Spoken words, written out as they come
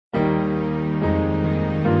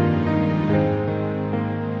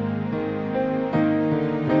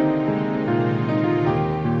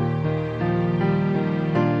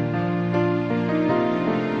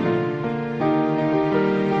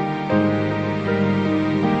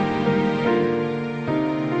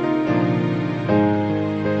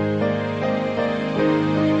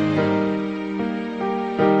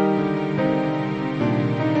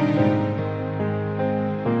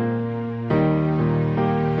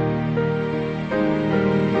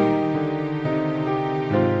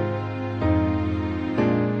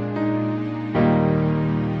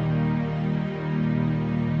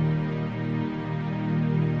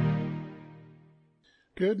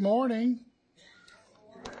Good morning.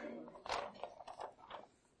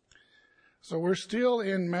 So we're still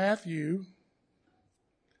in Matthew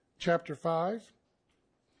chapter 5.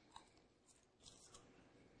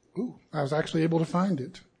 Ooh, I was actually able to find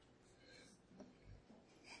it.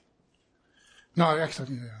 No,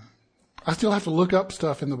 actually, yeah. I still have to look up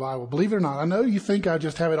stuff in the Bible. Believe it or not, I know you think I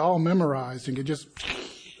just have it all memorized and can just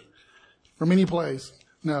from any place.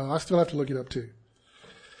 No, I still have to look it up too.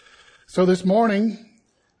 So this morning,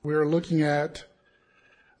 we're looking at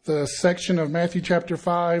the section of Matthew chapter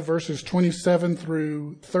 5, verses 27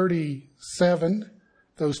 through 37.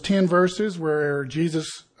 Those 10 verses where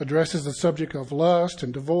Jesus addresses the subject of lust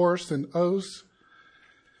and divorce and oaths.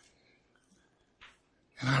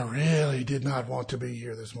 And I really did not want to be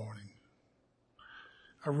here this morning.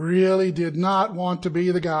 I really did not want to be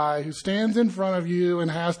the guy who stands in front of you and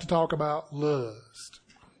has to talk about lust.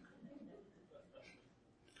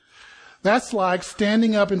 That's like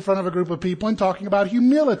standing up in front of a group of people and talking about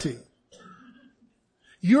humility.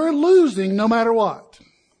 You're losing no matter what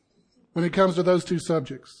when it comes to those two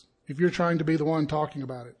subjects, if you're trying to be the one talking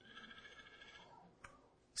about it.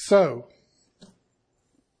 So,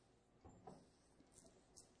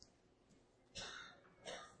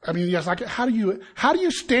 I mean, yes, how do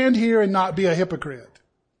you stand here and not be a hypocrite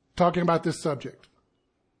talking about this subject?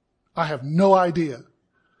 I have no idea.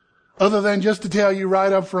 Other than just to tell you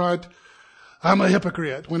right up front, I'm a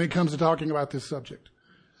hypocrite when it comes to talking about this subject.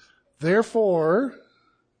 Therefore,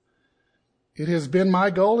 it has been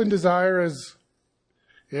my goal and desire, as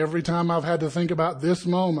every time I've had to think about this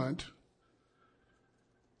moment,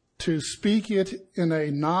 to speak it in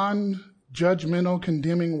a non-judgmental,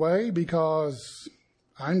 condemning way, because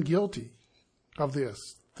I'm guilty of this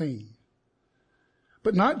thing.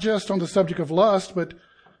 But not just on the subject of lust, but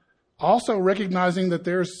also recognizing that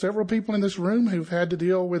there's several people in this room who've had to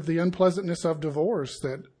deal with the unpleasantness of divorce,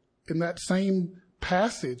 that in that same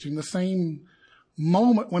passage, in the same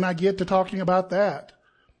moment when I get to talking about that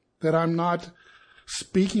I'm not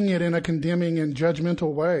speaking it in a condemning and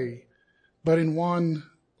judgmental way, but in one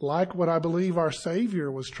like what I believe our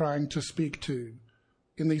Savior was trying to speak to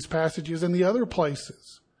in these passages and the other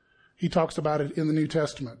places. He talks about it in the New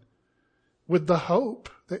Testament with the hope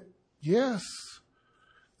that, yes,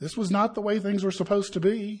 this was not the way things were supposed to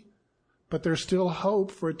be, but there's still hope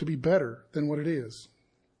for it to be better than what it is.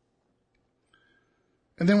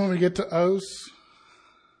 And then when we get to oaths,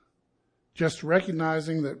 just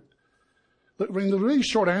recognizing that, I mean, the really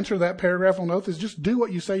short answer to that paragraph on oath is just do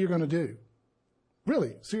what you say you're going to do.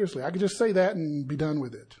 Really, seriously, I could just say that and be done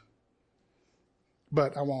with it.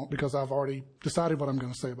 But I won't, because I've already decided what I'm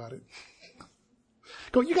going to say about it.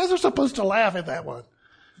 Go, you guys are supposed to laugh at that one.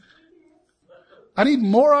 I need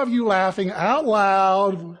more of you laughing out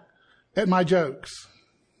loud at my jokes.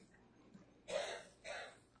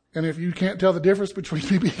 And if you can't tell the difference between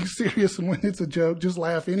me being serious and when it's a joke, just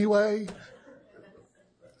laugh anyway.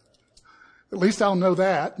 At least I'll know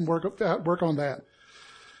that and work on that.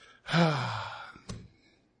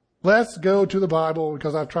 Let's go to the Bible,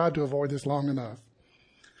 because I've tried to avoid this long enough.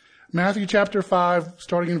 Matthew chapter 5,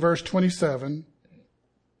 starting in verse 27.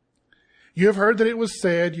 You have heard that it was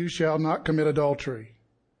said, you shall not commit adultery.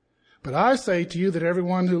 But I say to you that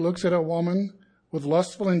everyone who looks at a woman with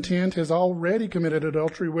lustful intent has already committed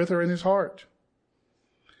adultery with her in his heart.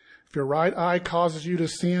 If your right eye causes you to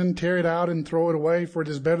sin, tear it out and throw it away, for it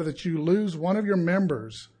is better that you lose one of your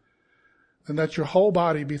members than that your whole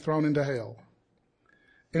body be thrown into hell.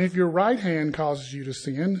 And if your right hand causes you to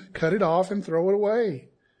sin, cut it off and throw it away.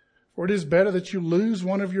 For it is better that you lose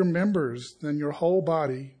one of your members than your whole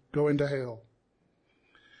body go into hell.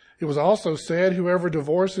 It was also said, whoever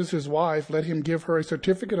divorces his wife, let him give her a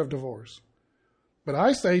certificate of divorce. But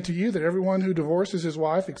I say to you that everyone who divorces his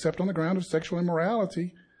wife, except on the ground of sexual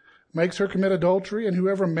immorality, makes her commit adultery, and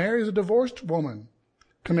whoever marries a divorced woman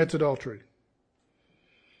commits adultery.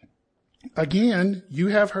 Again, you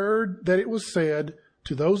have heard that it was said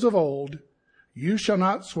to those of old, you shall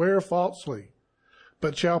not swear falsely,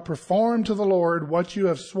 but shall perform to the Lord what you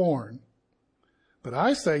have sworn. But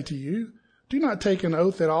I say to you, do not take an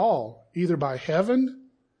oath at all, either by heaven,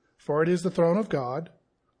 for it is the throne of God,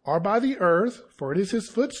 or by the earth, for it is his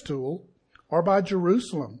footstool, or by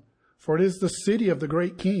Jerusalem, for it is the city of the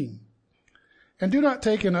great king. And do not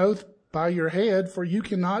take an oath by your head, for you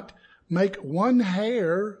cannot make one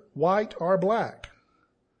hair white or black.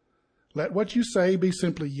 Let what you say be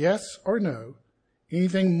simply yes or no.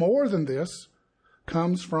 Anything more than this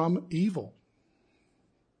comes from evil.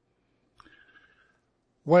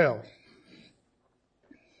 Well,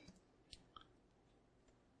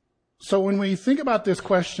 so when we think about this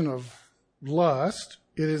question of lust,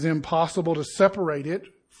 it is impossible to separate it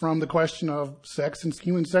from the question of sex and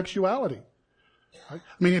human sexuality. Right?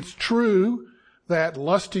 I mean, it's true that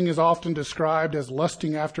lusting is often described as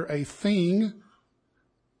lusting after a thing,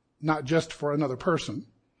 not just for another person,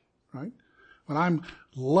 right? When I'm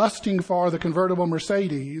lusting for the convertible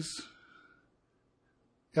Mercedes,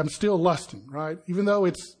 I'm still lusting, right? Even though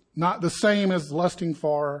it's not the same as lusting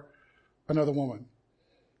for another woman,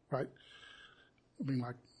 right? I mean,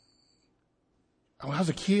 like, when I was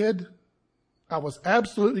a kid, I was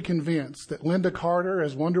absolutely convinced that Linda Carter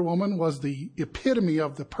as Wonder Woman was the epitome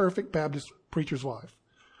of the perfect Baptist preacher's wife.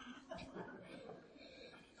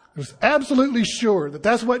 I was absolutely sure that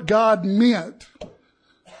that's what God meant.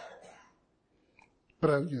 But,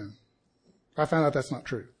 I found out that's not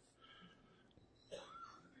true.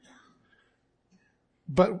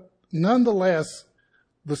 But nonetheless,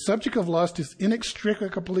 the subject of lust is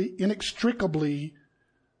inextricably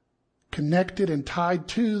connected and tied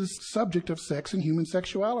to the subject of sex and human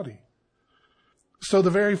sexuality. So the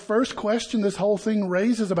very first question this whole thing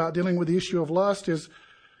raises about dealing with the issue of lust is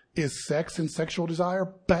sex and sexual desire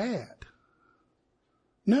bad?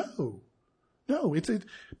 No. It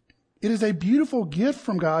is a beautiful gift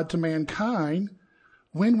from God to mankind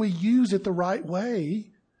when we use it the right way.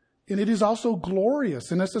 And it is also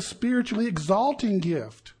glorious, and it's a spiritually exalting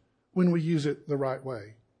gift when we use it the right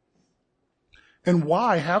way. And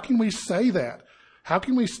why? How can we say that? How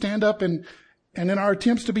can we stand up and in our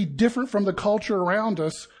attempts to be different from the culture around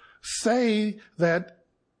us, say that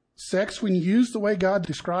sex, when used the way God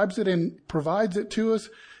describes it and provides it to us,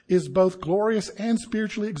 is both glorious and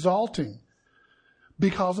spiritually exalting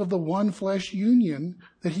because of the one flesh union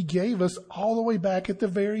that he gave us all the way back at the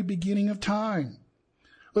very beginning of time.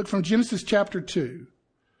 Look, from Genesis chapter 2.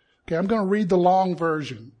 Okay, I'm going to read the long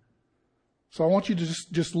version. So I want you to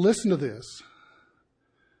just listen to this.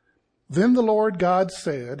 Then the Lord God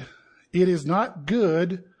said, "It is not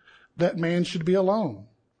good that man should be alone.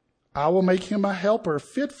 I will make him a helper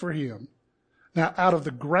fit for him." Now out of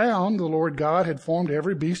the ground the Lord God had formed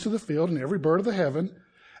every beast of the field and every bird of the heaven,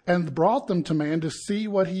 and brought them to man to see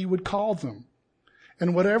what he would call them.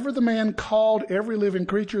 And whatever the man called every living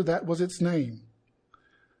creature, that was its name.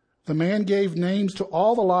 The man gave names to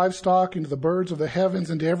all the livestock and to the birds of the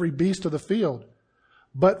heavens and to every beast of the field.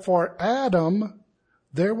 But for Adam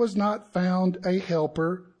there was not found a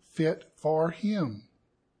helper fit for him.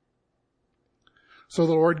 So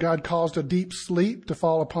the Lord God caused a deep sleep to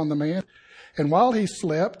fall upon the man. And while he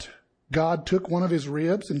slept, God took one of his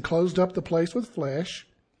ribs and closed up the place with flesh.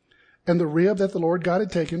 And the rib that the Lord God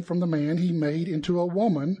had taken from the man he made into a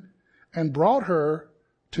woman and brought her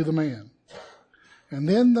to the man. And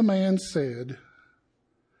then the man said,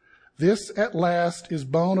 "This at last is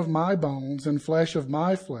bone of my bones and flesh of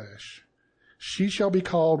my flesh. She shall be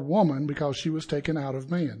called woman because she was taken out of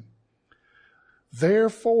man.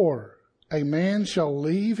 Therefore, a man shall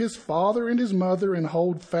leave his father and his mother and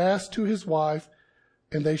hold fast to his wife,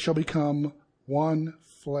 and they shall become one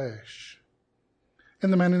flesh."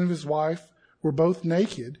 And the man and his wife were both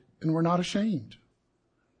naked and were not ashamed.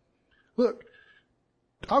 Look,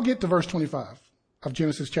 I'll get to verse 25 of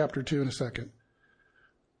Genesis chapter 2 in a second.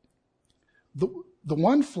 The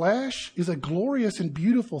one flesh is a glorious and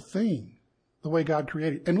beautiful thing, the way God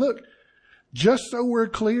created. And look, just so we're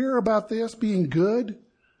clear about this being good,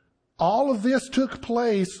 all of this took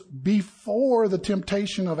place before the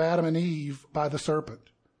temptation of Adam and Eve by the serpent.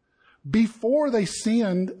 Before they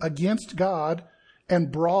sinned against God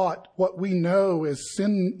and brought what we know as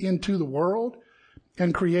sin into the world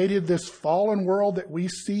and created this fallen world that we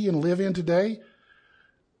see and live in today,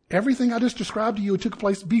 everything I just described to you took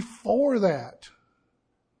place before that,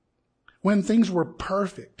 when things were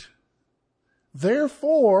perfect.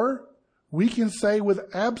 Therefore, we can say with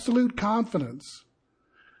absolute confidence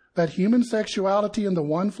that human sexuality in the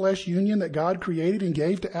one flesh union that God created and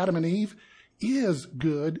gave to Adam and Eve is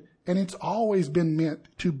good, and it's always been meant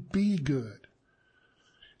to be good.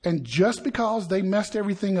 And just because they messed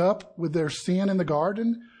everything up with their sin in the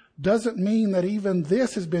garden doesn't mean that even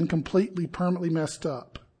this has been completely, permanently messed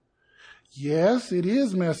up. Yes, it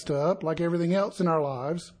is messed up like everything else in our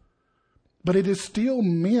lives, but it is still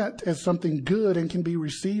meant as something good and can be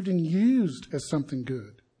received and used as something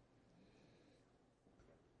good.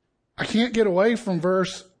 I can't get away from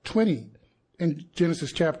verse 20 in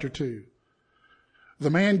Genesis chapter 2. The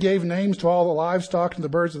man gave names to all the livestock and the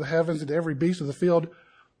birds of the heavens and to every beast of the field,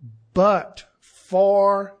 but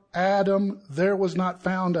for Adam there was not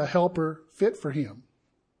found a helper fit for him.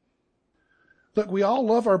 Look, we all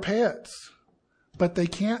love our pets, but they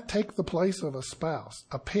can't take the place of a spouse.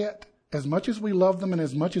 A pet, as much as we love them and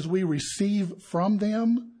as much as we receive from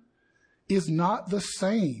them, is not the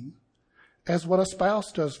same as what a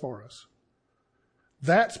spouse does for us.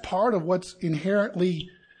 That's part of what's inherently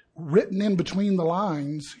written in between the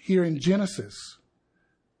lines here in Genesis.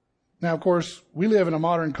 Now, of course, we live in a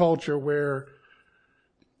modern culture where,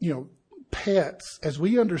 pets, as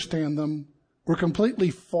we understand them, were completely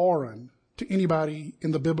foreign to anybody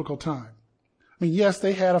in the biblical time. I mean, yes,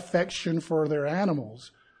 they had affection for their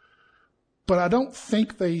animals, but I don't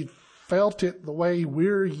think they felt it the way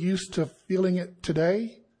we're used to feeling it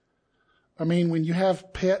today. I mean, when you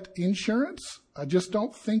have pet insurance, I just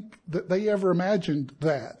don't think that they ever imagined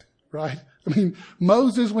that, right? I mean,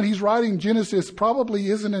 Moses, when he's writing Genesis, probably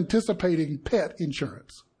isn't anticipating pet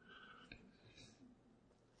insurance.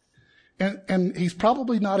 And he's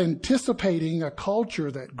probably not anticipating a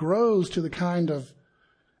culture that grows to the kind of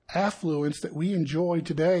affluence that we enjoy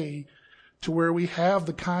today, to where we have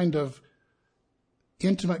the kind of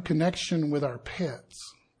intimate connection with our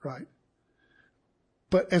pets, right?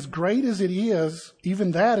 But as great as it is,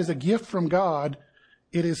 even that is a gift from God,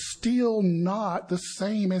 it is still not the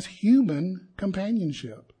same as human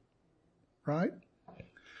companionship, right?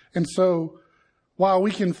 And so, while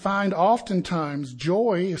we can find oftentimes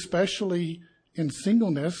joy, especially in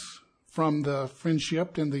singleness, from the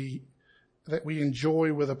friendship and that we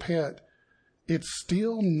enjoy with a pet, it's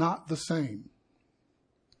still not the same.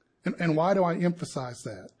 And why do I emphasize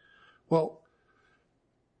that? Well,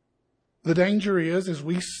 the danger is, as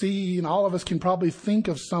we see, and all of us can probably think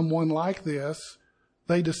of someone like this,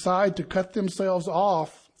 they decide to cut themselves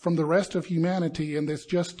off from the rest of humanity, and it's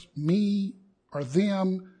just me or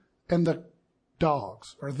them and the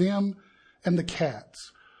dogs, or them and the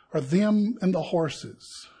cats, or them and the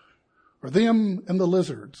horses, or them and the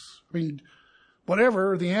lizards. I mean,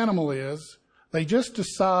 whatever the animal is, they just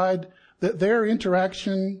decide that their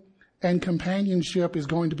interaction and companionship is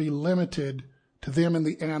going to be limited to them and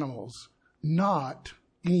the animals, not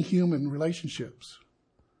any human relationships.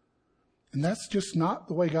 And that's just not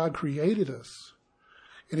the way God created us.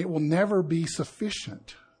 And it will never be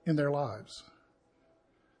sufficient in their lives.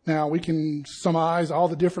 Now, we can surmise all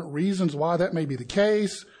the different reasons why that may be the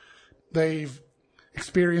case. They've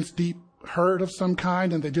experienced deep hurt of some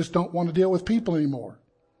kind and they just don't want to deal with people anymore.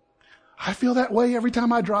 I feel that way every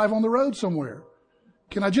time I drive on the road somewhere.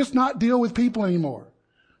 Can I just not deal with people anymore?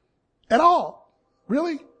 At all.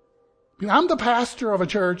 Really? I'm the pastor of a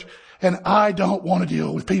church and I don't want to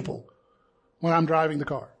deal with people when I'm driving the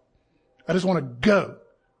car. I just want to go,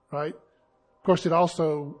 right? Of course, it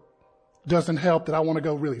also doesn't help that I want to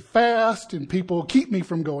go really fast and people keep me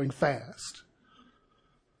from going fast.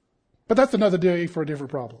 But that's another day for a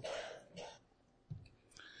different problem.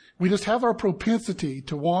 We just have our propensity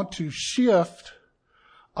to want to shift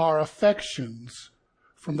our affections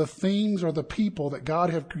from the things or the people that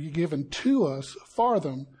God have given to us for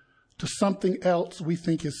them to something else we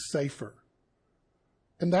think is safer.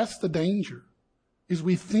 And that's the danger, is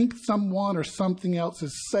we think someone or something else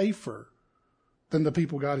is safer than the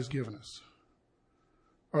people God has given us,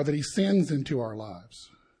 or that he sends into our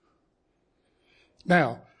lives.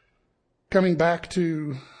 Now, coming back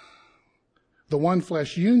to the one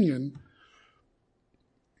flesh union,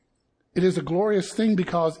 it is a glorious thing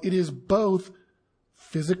because it is both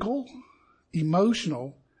physical,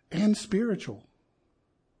 emotional, and spiritual.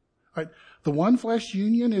 Right? The one flesh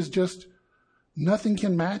union is just, nothing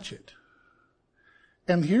can match it.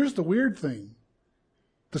 And here's the weird thing.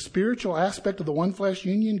 The spiritual aspect of the one flesh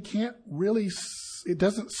union it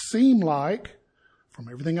doesn't seem like, from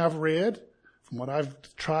everything I've read, from what I've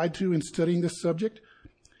tried to in studying this subject,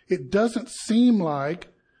 it doesn't seem like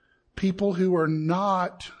people who are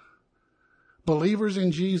not believers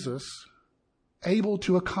in Jesus able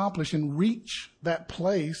to accomplish and reach that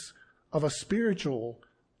place of a spiritual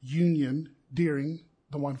union during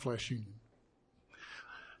the one flesh union.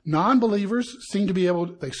 Non-believers seem to be able,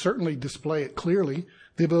 they certainly display it clearly,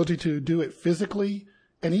 the ability to do it physically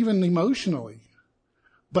and even emotionally.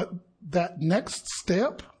 But that next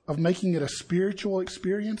step of making it a spiritual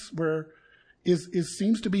experience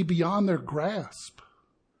seems to be beyond their grasp.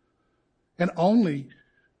 And only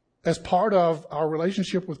as part of our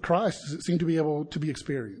relationship with Christ does it seem to be able to be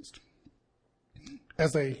experienced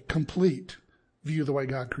as a complete view of the way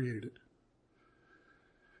God created it.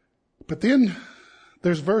 But then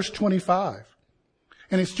there's verse 25.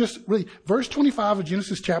 And it's just really, verse 25 of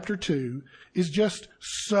Genesis chapter 2 is just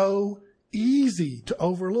so easy to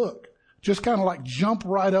overlook. Just kind of like jump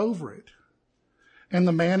right over it. And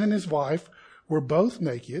the man and his wife were both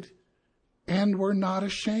naked and were not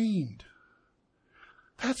ashamed.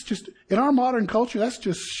 That's just, in our modern culture, that's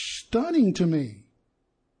just stunning to me.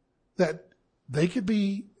 That they could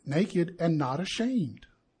be naked and not ashamed.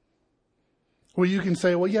 Well, you can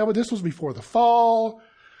say, well, yeah, but this was before the fall.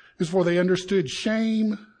 This is before they understood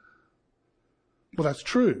shame. Well, that's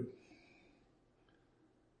true.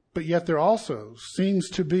 But yet there also seems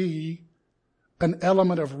to be an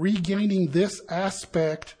element of regaining this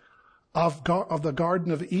aspect of the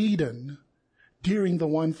Garden of Eden during the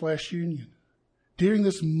one flesh union. During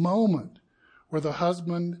this moment where the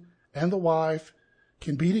husband and the wife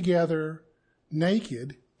can be together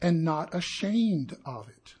naked and not ashamed of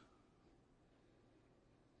it.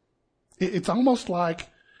 It's almost like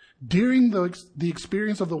during the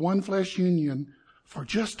experience of the one flesh union, for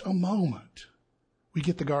just a moment, we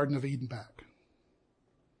get the Garden of Eden back.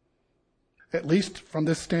 At least from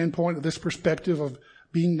this standpoint, of this perspective of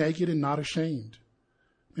being naked and not ashamed.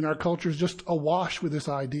 I mean, our culture is just awash with this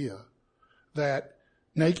idea that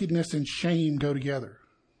nakedness and shame go together.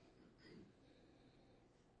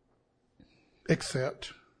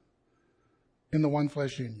 Except in the one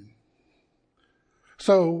flesh union.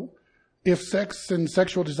 So, if sex and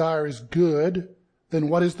sexual desire is good, then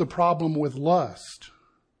what is the problem with lust?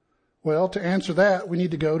 Well, to answer that, we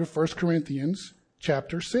need to go to 1 Corinthians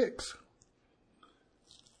chapter 6.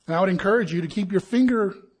 And I would encourage you to keep your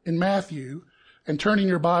finger in Matthew and turn in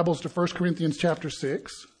your Bibles to 1 Corinthians chapter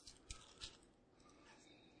 6.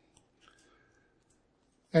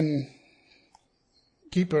 And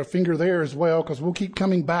keep a finger there as well, because we'll keep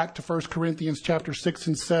coming back to 1 Corinthians chapter 6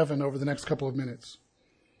 and 7 over the next couple of minutes.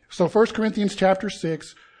 So 1 Corinthians chapter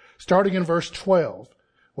 6, starting in verse 12.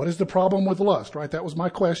 What is the problem with lust, right? That was my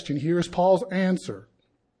question. Here is Paul's answer.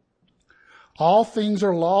 All things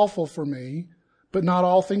are lawful for me, but not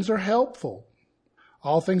all things are helpful.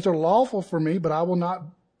 All things are lawful for me, but I will not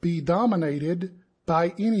be dominated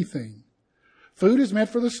by anything. Food is meant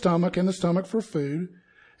for the stomach, and the stomach for food,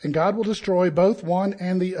 and God will destroy both one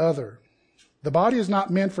and the other. The body is not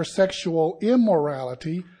meant for sexual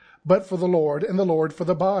immorality, but for the Lord, and the Lord for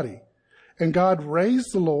the body. And God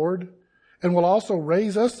raised the Lord, and will also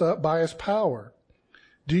raise us up by his power.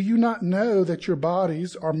 Do you not know that your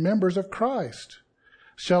bodies are members of Christ?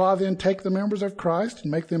 Shall I then take the members of Christ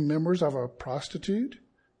and make them members of a prostitute?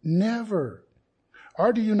 Never.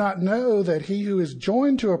 Or do you not know that he who is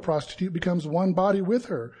joined to a prostitute becomes one body with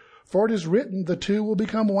her? For it is written, the two will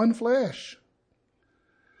become one flesh.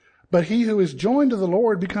 But he who is joined to the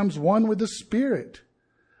Lord becomes one with the Spirit.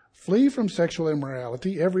 Flee from sexual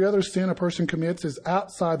immorality. Every other sin a person commits is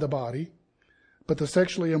outside the body, but the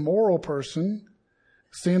sexually immoral person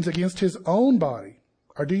sins against his own body.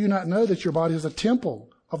 Or do you not know that your body is a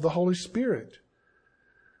temple of the Holy Spirit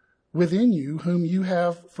within you, whom you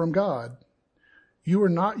have from God? You are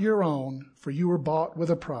not your own, for you were bought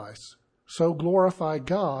with a price. So glorify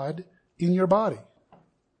God in your body.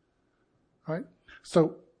 All right?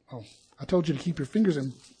 So, I told you to keep your fingers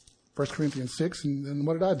in 1 Corinthians 6, and then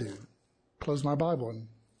what did I do? Close my Bible, and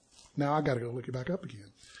now I got to go look it back up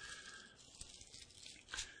again.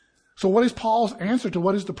 So what is Paul's answer to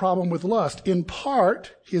what is the problem with lust? In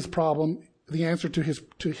part, his problem, the answer to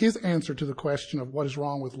his answer to the question of what is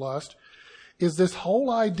wrong with lust, is this whole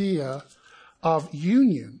idea of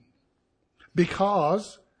union,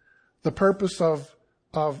 because the purpose of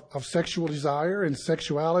sexual desire and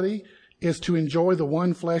sexuality is to enjoy the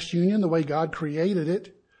one flesh union the way God created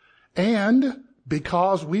it. And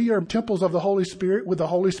because we are temples of the Holy Spirit with the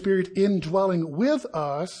Holy Spirit indwelling with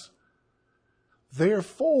us,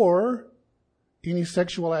 therefore, any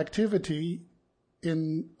sexual activity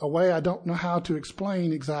in a way I don't know how to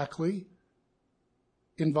explain exactly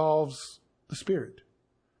involves the Spirit.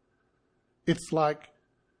 It's like,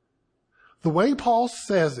 the way Paul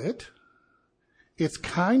says it, it's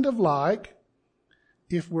kind of like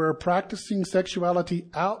if we're practicing sexuality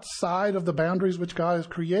outside of the boundaries which God has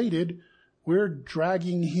created, we're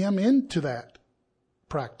dragging him into that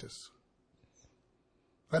practice.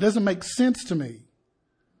 That doesn't make sense to me.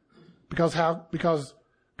 Because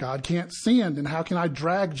God can't sin, and how can I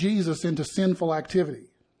drag Jesus into sinful activity?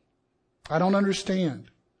 I don't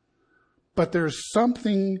understand. But there's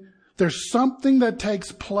something that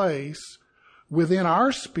takes place within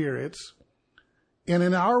our spirits and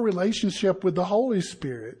in our relationship with the Holy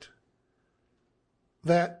Spirit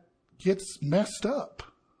that gets messed up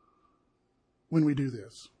when we do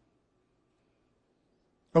this.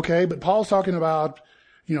 Okay, but Paul's talking about,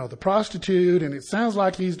 the prostitute, and it sounds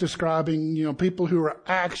like he's describing, people who are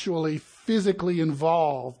actually physically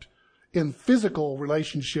involved in physical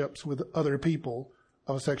relationships with other people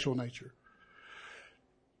of a sexual nature.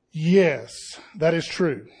 Yes, that is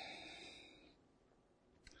true.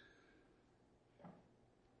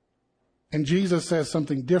 And Jesus says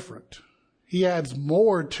something different. He adds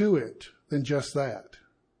more to it than just that.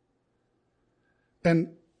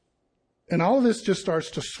 And And all of this just starts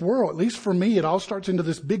to swirl. At least for me, it all starts into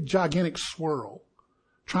this big, gigantic swirl,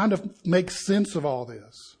 trying to make sense of all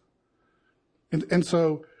this. And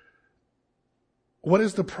so, what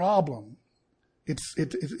is the problem?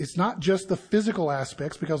 It's not just the physical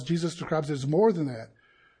aspects, because Jesus describes it as more than that.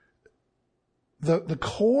 The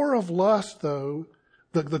core of lust, though,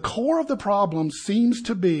 the core of the problem seems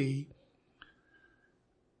to be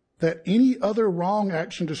that any other wrong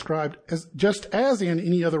action described, just as in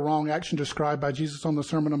any other wrong action described by Jesus on the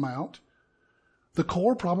Sermon on the Mount, the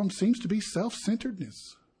core problem seems to be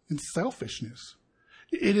self-centeredness and selfishness.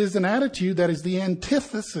 It is an attitude that is the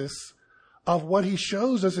antithesis of what he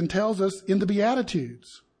shows us and tells us in the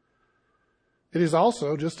Beatitudes. It is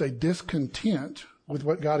also just a discontent with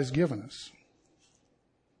what God has given us.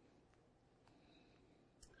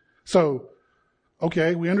 So,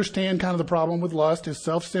 okay, we understand kind of the problem with lust is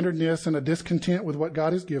self-centeredness and a discontent with what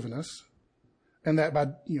God has given us. And that by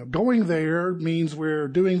going there means we're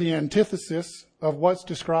doing the antithesis of what's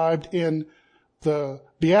described in the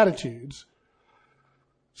Beatitudes.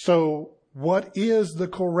 So what is the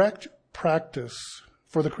correct practice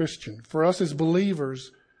for the Christian? For us as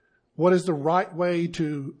believers, what is the right way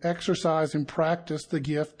to exercise and practice the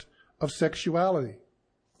gift of sexuality?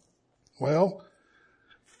 Well,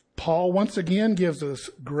 Paul once again gives us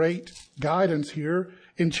great guidance here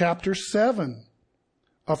in chapter 7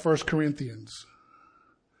 of 1 Corinthians,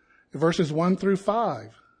 verses 1 through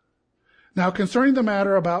 5. Now, concerning the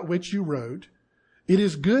matter about which you wrote, it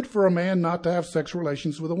is good for a man not to have sexual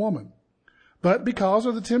relations with a woman. But because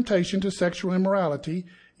of the temptation to sexual immorality,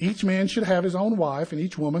 each man should have his own wife and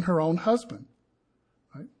each woman her own husband.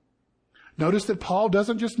 Right? Notice that Paul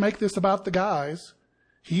doesn't just make this about the guys.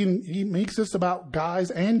 He makes this about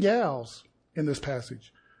guys and gals in this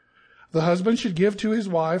passage. The husband should give to his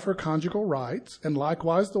wife her conjugal rights, and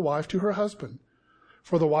likewise the wife to her husband.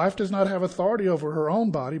 For the wife does not have authority over her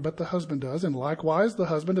own body, but the husband does, and likewise the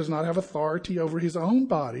husband does not have authority over his own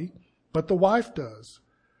body, but the wife does.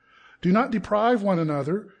 Do not deprive one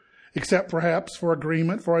another, except perhaps for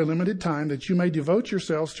agreement for a limited time, that you may devote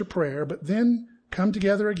yourselves to prayer, but then come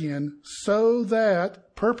together again, so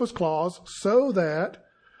that, purpose clause, so that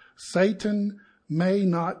Satan may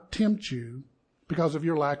not tempt you because of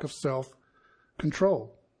your lack of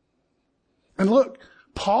self-control. And look,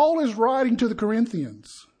 Paul is writing to the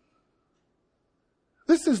Corinthians.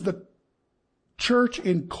 This is the church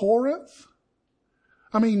in Corinth.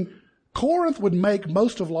 I mean, Corinth would make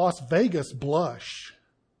most of Las Vegas blush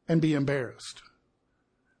and be embarrassed.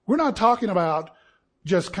 We're not talking about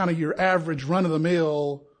just kind of your average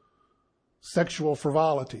run-of-the-mill sexual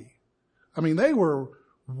frivolity. I mean, they were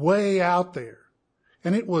way out there,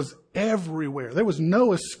 and it was everywhere. There was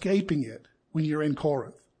no escaping it when you're in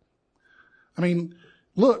Corinth. I mean,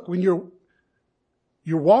 look, when you're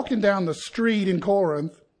walking down the street in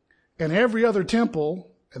Corinth, and every other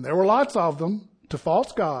temple, and there were lots of them, to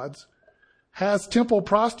false gods, has temple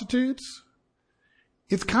prostitutes,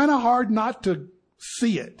 it's kind of hard not to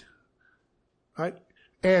see it, right?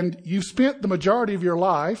 And you've spent the majority of your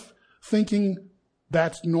life thinking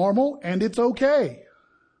that's normal and it's okay.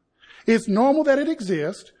 It's normal that it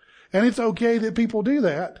exists, and it's okay that people do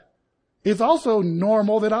that. It's also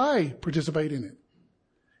normal that I participate in it.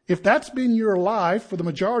 If that's been your life for the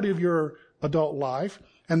majority of your adult life,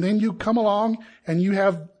 and then you come along and you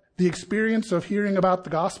have the experience of hearing about the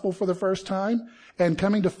gospel for the first time and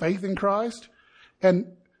coming to faith in Christ,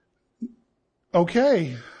 and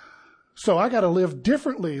okay, so I got to live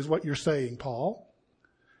differently is what you're saying, Paul.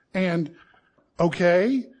 And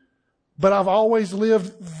okay, but I've always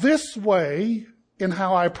lived this way in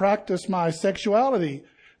how I practice my sexuality,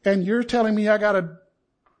 and you're telling me I got to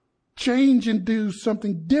change and do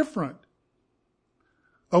something different.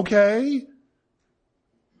 Okay,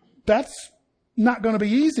 that's not going to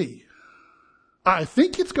be easy. I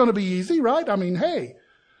think it's going to be easy, right? I mean, hey,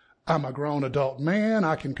 I'm a grown adult man,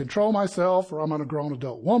 I can control myself, or I'm a grown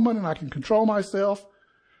adult woman and I can control myself.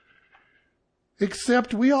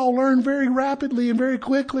 Except we all learn very rapidly and very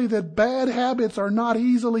quickly that bad habits are not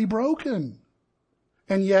easily broken.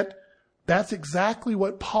 And yet, that's exactly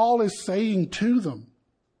what Paul is saying to them.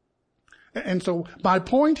 And so my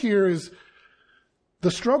point here is the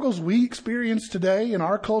struggles we experience today in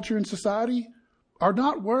our culture and society are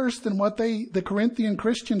not worse than what the Corinthian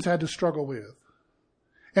Christians had to struggle with.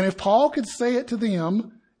 And if Paul could say it to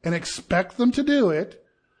them and expect them to do it,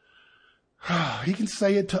 he can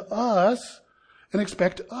say it to us and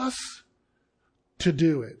expect us to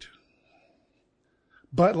do it.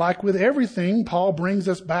 But like with everything, Paul brings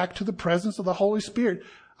us back to the presence of the Holy Spirit.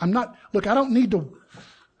 I don't need to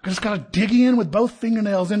just kind of dig in with both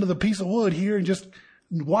fingernails into the piece of wood here and just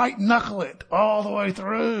white knuckle it all the way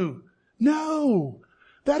through. No,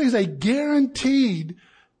 that is a guaranteed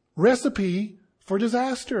recipe for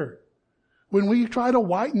disaster. When we try to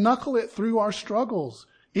white knuckle it through our struggles,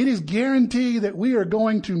 it is guaranteed that we are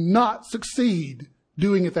going to not succeed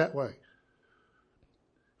doing it that way.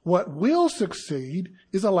 What will succeed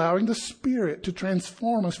is allowing the Spirit to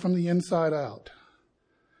transform us from the inside out.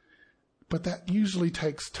 But that usually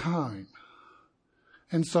takes time.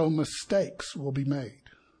 And so mistakes will be made.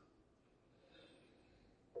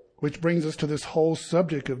 Which brings us to this whole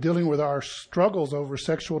subject of dealing with our struggles over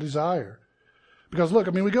sexual desire. Because look,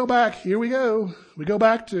 we go back, here we go. We go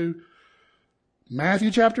back to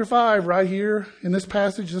Matthew chapter 5 right here in this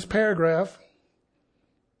passage, this paragraph.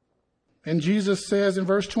 And Jesus says in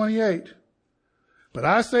verse 28, "But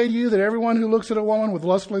I say to you that everyone who looks at a woman with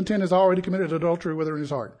lustful intent has already committed adultery with her in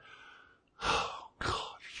his heart." Oh, God,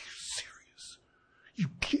 are you serious? You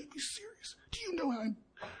can't be serious. Do you know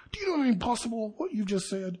how impossible what you've just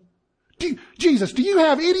said? Jesus, do you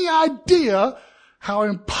have any idea how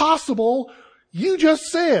impossible you just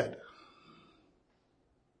said?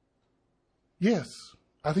 Yes,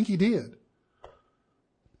 I think he did.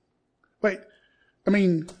 Wait,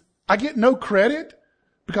 I get no credit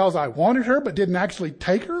because I wanted her but didn't actually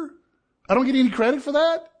take her? I don't get any credit for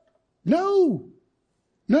that? No.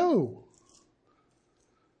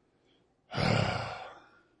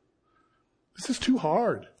 This is too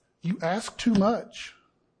hard. You ask too much.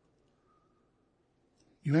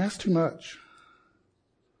 You ask too much.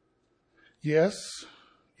 Yes,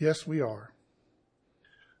 we are.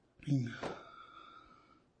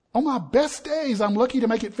 On my best days, I'm lucky to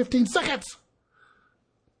make it 15 seconds.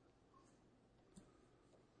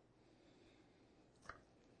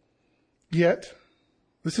 Yet,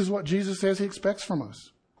 this is what Jesus says he expects from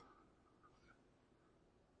us.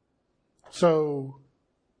 So,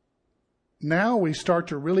 now we start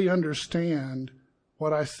to really understand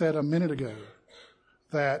what I said a minute ago,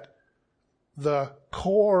 that the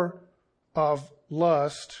core of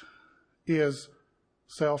lust is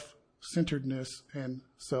self-centeredness and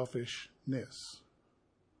selfishness.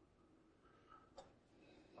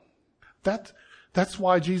 That's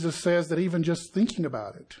why Jesus says that even just thinking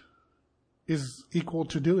about it is equal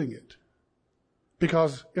to doing it.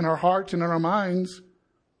 Because in our hearts and in our minds,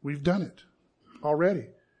 we've done it already.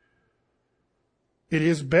 It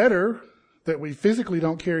is better that we physically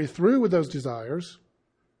don't carry through with those desires.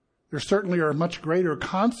 There certainly are much greater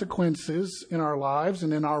consequences in our lives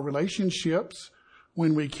and in our relationships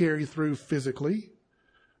when we carry through physically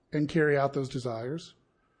and carry out those desires.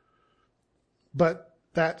 But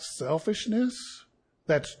that selfishness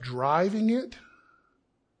that's driving it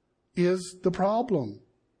is the problem.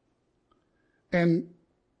 And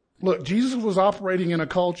look, Jesus was operating in a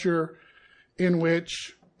culture in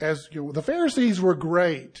which, the Pharisees were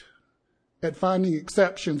great at finding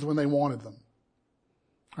exceptions when they wanted them.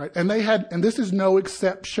 Right? And this is no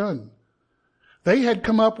exception. They had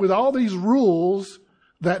come up with all these rules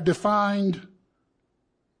that defined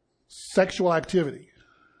sexual activity.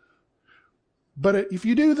 But if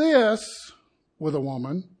you do this with a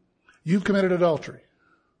woman, you've committed adultery.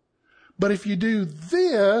 But if you do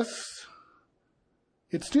this,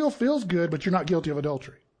 it still feels good, but you're not guilty of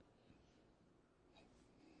adultery.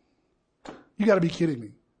 You got to be kidding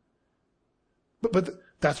me. But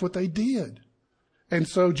that's what they did. And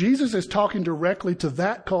so Jesus is talking directly to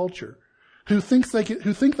that culture who think they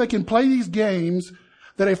can play these games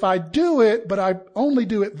that if I do it, but I only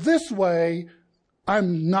do it this way,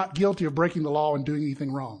 I'm not guilty of breaking the law and doing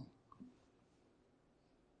anything wrong.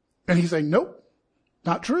 And he's saying, nope,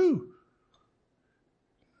 not true.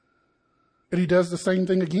 And he does the same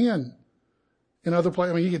thing again in other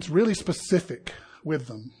places. He gets really specific with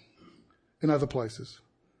them in other places.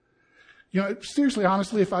 Seriously,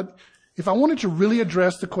 honestly, if I wanted to really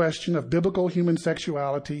address the question of biblical human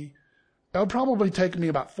sexuality, it would probably take me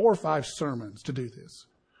about 4 or 5 sermons to do this.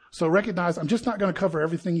 So recognize I'm just not going to cover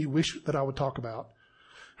everything you wish that I would talk about.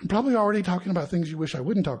 I'm probably already talking about things you wish I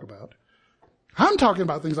wouldn't talk about. I'm talking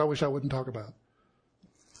about things I wish I wouldn't talk about.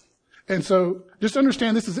 And so just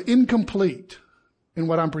understand this is incomplete in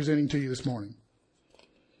what I'm presenting to you this morning.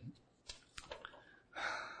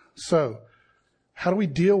 So how do we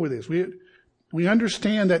deal with this? We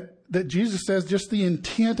understand that Jesus says just the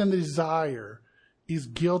intent and the desire is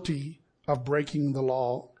guilty of breaking the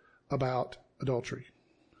law about adultery.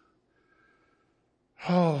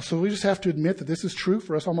 So we just have to admit that this is true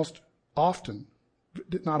for us almost often.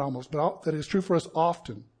 Not almost, but that is true for us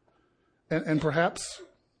often. And perhaps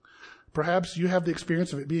you have the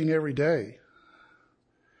experience of it being every day.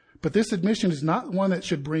 But this admission is not one that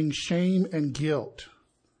should bring shame and guilt.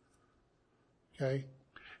 Okay?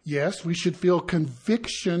 Yes, we should feel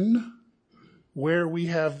conviction where we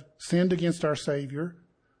have sinned against our Savior,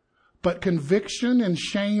 but conviction and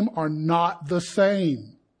shame are not the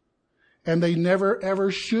same, and they never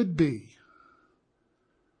ever should be.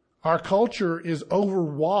 Our culture is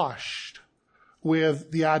overwashed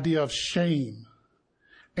with the idea of shame,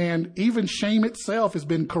 and even shame itself has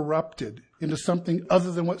been corrupted into something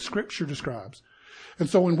other than what Scripture describes. And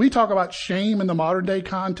so when we talk about shame in the modern day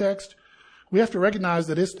context, we have to recognize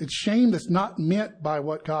that it's shame that's not meant by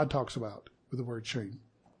what God talks about with the word shame.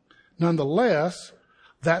 Nonetheless,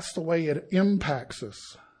 that's the way it impacts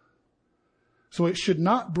us. So it should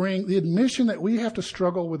not bring the admission that we have to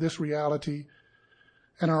struggle with this reality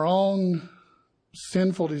and our own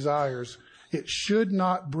sinful desires. It should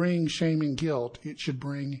not bring shame and guilt. It should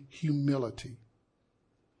bring humility.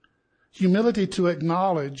 Humility to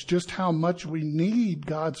acknowledge just how much we need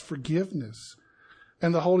God's forgiveness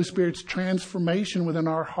and the Holy Spirit's transformation within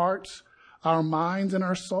our hearts, our minds, and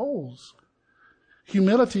our souls.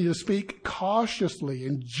 Humility to speak cautiously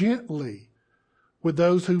and gently with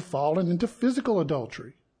those who've fallen into physical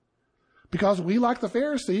adultery. Because we, like the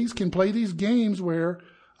Pharisees, can play these games where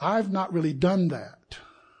I've not really done that.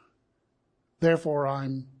 Therefore,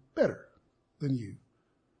 I'm better than you.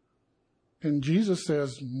 And Jesus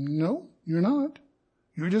says, no, you're not.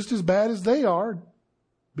 You're just as bad as they are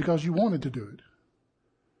because you wanted to do it.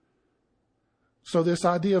 So this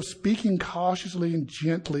idea of speaking cautiously and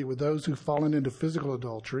gently with those who've fallen into physical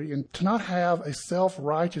adultery, and to not have a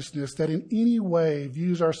self-righteousness that in any way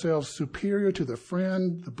views ourselves superior to the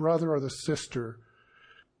friend, the brother, or the sister.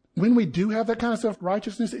 When we do have that kind of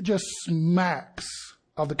self-righteousness, it just smacks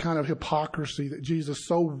of the kind of hypocrisy that Jesus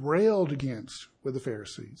so railed against with the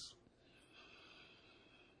Pharisees.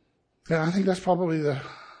 And I think that's probably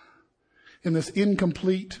in this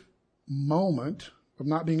incomplete moment of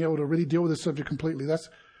not being able to really deal with this subject completely, that's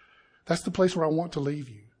the place where I want to leave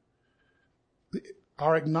you.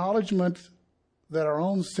 Our acknowledgement that our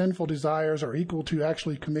own sinful desires are equal to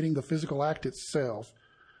actually committing the physical act itself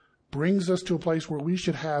brings us to a place where we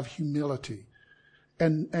should have humility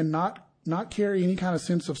and not carry any kind of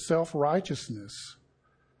sense of self-righteousness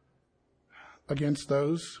against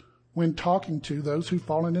those when talking to those who've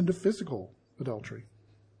fallen into physical adultery.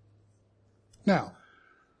 Now,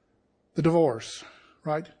 the divorce,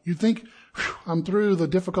 right? You think, I'm through the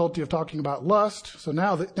difficulty of talking about lust, so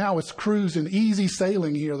now it's cruise and easy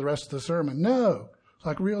sailing here the rest of the sermon. No. It's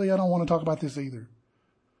like, really, I don't want to talk about this either.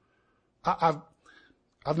 I've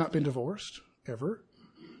not been divorced, ever.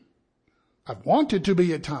 I've wanted to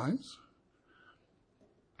be at times.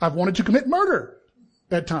 I've wanted to commit murder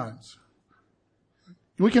at times.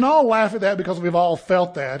 We can all laugh at that because we've all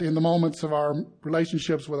felt that in the moments of our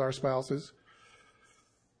relationships with our spouses.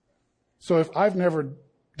 So if I've never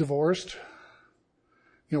divorced,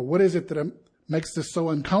 what is it that makes this so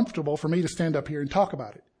uncomfortable for me to stand up here and talk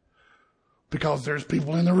about it? Because there's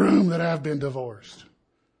people in the room that have been divorced.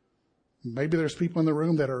 Maybe there's people in the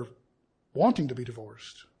room that are wanting to be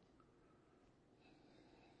divorced.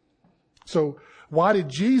 So why did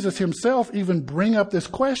Jesus himself even bring up this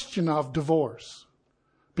question of divorce?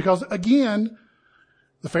 Because again,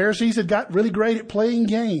 the Pharisees had got really great at playing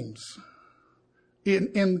games.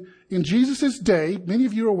 In Jesus' day, many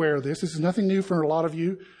of you are aware of this. This is nothing new for a lot of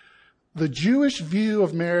you. The Jewish view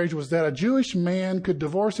of marriage was that a Jewish man could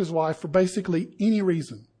divorce his wife for basically any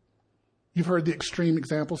reason. You've heard the extreme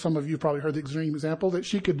example. Some of you probably heard the extreme example that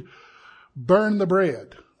she could burn the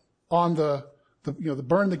bread on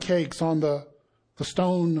burn the cakes on the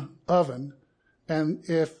stone oven. And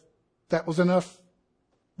if that was enough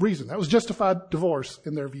reason, that was justified divorce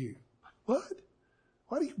in their view. What?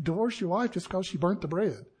 Why do you divorce your wife just because she burnt the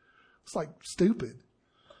bread? It's like stupid.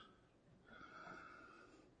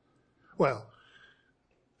 Well,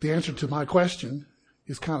 the answer to my question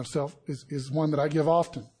is is one that I give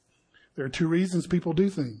often. There are two reasons people do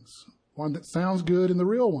things. One that sounds good and the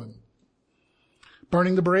real one.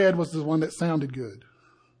 Burning the bread was the one that sounded good.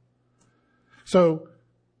 So,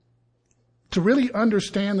 to really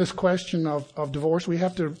understand this question of divorce, we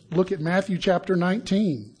have to look at Matthew chapter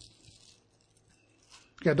 19.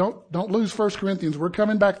 Yeah, don't lose 1 Corinthians. We're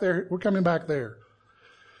coming back there.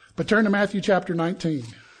 But turn to Matthew chapter 19.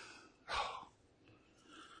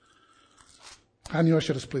 I knew I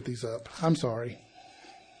should have split these up. I'm sorry.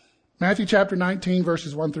 Matthew chapter 19,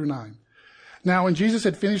 verses 1 through 9. Now, when Jesus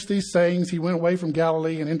had finished these sayings, he went away from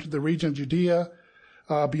Galilee and entered the region of Judea,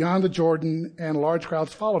 beyond the Jordan, and large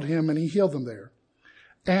crowds followed him, and he healed them there.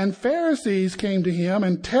 And Pharisees came to him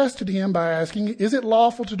and tested him by asking, is it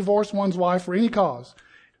lawful to divorce one's wife for any cause?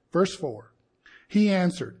 Verse 4. He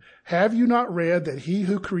answered, have you not read that he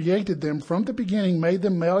who created them from the beginning made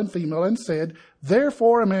them male and female, and said,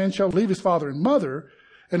 therefore a man shall leave his father and mother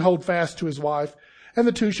and hold fast to his wife, and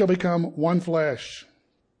the two shall become one flesh.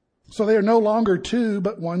 So they are no longer two,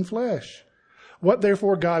 but one flesh. What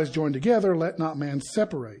therefore God has joined together, let not man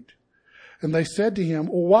separate. And they said to him,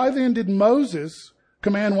 well, why then did Moses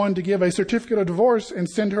command one to give a certificate of divorce and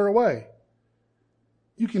send her away?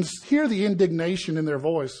 You can hear the indignation in their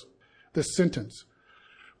voice, this sentence.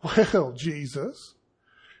 Well, Jesus,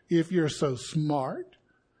 if you're so smart,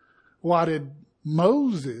 why did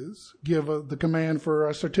Moses give the command for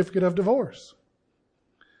a certificate of divorce?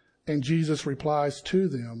 And Jesus replies to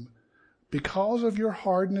them, because of your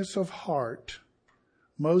hardness of heart,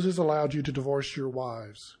 Moses allowed you to divorce your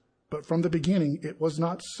wives. But from the beginning, it was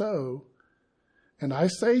not so. And I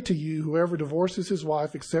say to you, whoever divorces his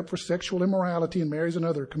wife except for sexual immorality and marries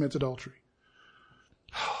another commits adultery.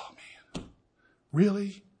 Oh, man.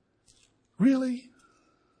 Really? Really?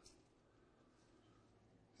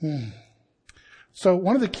 So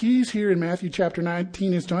one of the keys here in Matthew chapter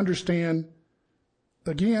 19 is to understand,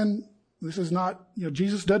 again, this is not,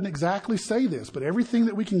 Jesus doesn't exactly say this, but everything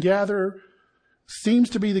that we can gather seems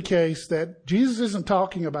to be the case that Jesus isn't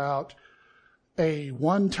talking about a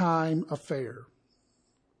one-time affair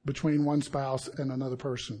between one spouse and another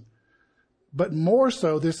person, but more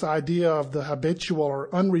so this idea of the habitual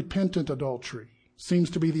or unrepentant adultery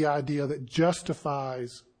seems to be the idea that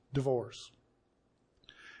justifies divorce.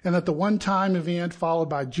 And that the one-time event followed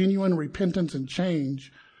by genuine repentance and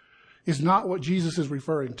change is not what Jesus is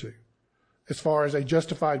referring to as far as a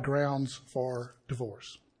justified grounds for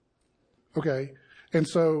divorce. And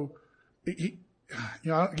so,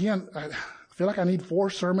 again, I feel like I need 4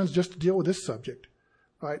 sermons just to deal with this subject,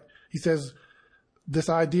 right? He says this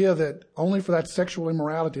idea that only for that sexual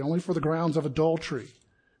immorality, only for the grounds of adultery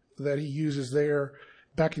that he uses there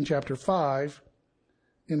back in chapter 5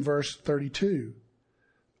 in verse 32.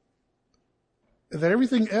 That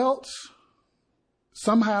everything else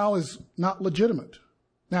somehow is not legitimate.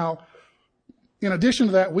 Now, in addition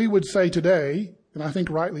to that, we would say today, and I think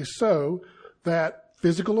rightly so, that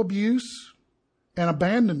physical abuse and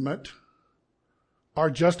abandonment are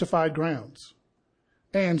justified grounds.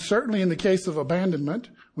 And certainly in the case of abandonment,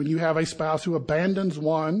 when you have a spouse who abandons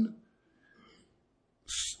one,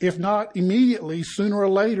 if not immediately, sooner or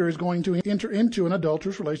later is going to enter into an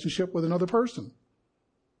adulterous relationship with another person.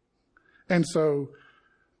 And so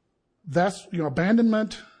that's,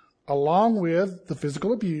 abandonment along with the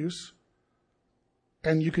physical abuse,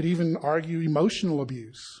 and you could even argue emotional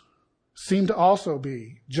abuse, seem to also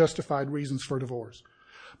be justified reasons for divorce.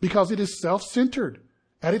 Because it is self-centered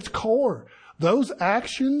at its core. Those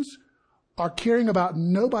actions are caring about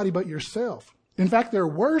nobody but yourself. In fact, they're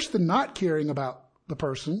worse than not caring about the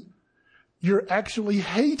person. You're actually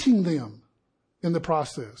hating them in the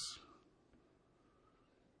process.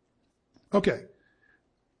 Okay.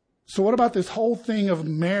 So what about this whole thing of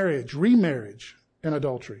marriage, remarriage, and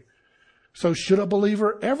adultery? So should a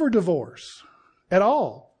believer ever divorce at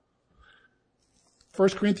all? 1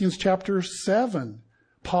 Corinthians chapter 7,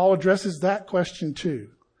 Paul addresses that question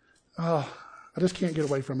too. I just can't get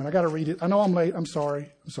away from it. I got to read it. I know I'm late. I'm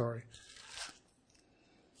sorry. I'm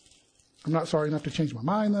not sorry enough to change my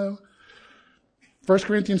mind though. 1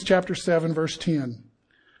 Corinthians chapter 7, verse 10.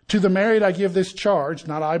 To the married I give this charge,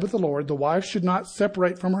 not I but the Lord, the wife should not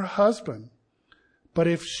separate from her husband. But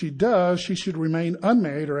if she does, she should remain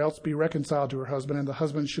unmarried or else be reconciled to her husband, and the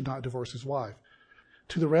husband should not divorce his wife.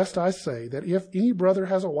 To the rest I say that if any brother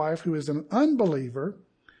has a wife who is an unbeliever,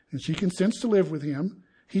 and she consents to live with him,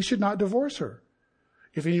 he should not divorce her.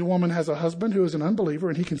 If any woman has a husband who is an unbeliever,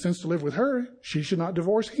 and he consents to live with her, she should not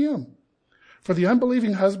divorce him. For the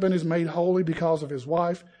unbelieving husband is made holy because of his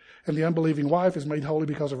wife, and the unbelieving wife is made holy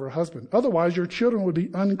because of her husband. Otherwise your children would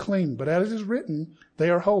be unclean, but as it is written, they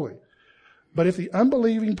are holy. But if the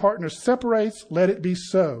unbelieving partner separates, let it be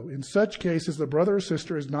so. In such cases, the brother or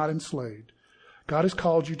sister is not enslaved. God has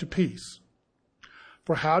called you to peace.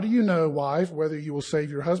 For how do you know, wife, whether you will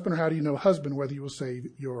save your husband, or how do you know, husband, whether you will save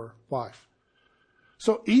your wife?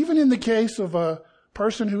 So even in the case of a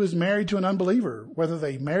person who is married to an unbeliever, whether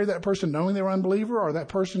they marry that person knowing they're an unbeliever, or that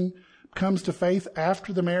person comes to faith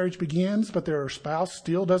after the marriage begins, but their spouse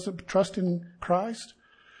still doesn't trust in Christ,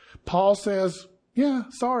 Paul says, yeah,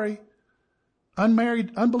 sorry.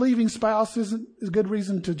 Unmarried, unbelieving spouse isn't a good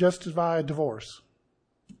reason to justify a divorce.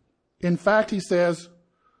 In fact, he says,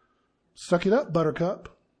 suck it up,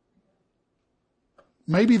 buttercup.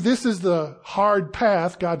 Maybe this is the hard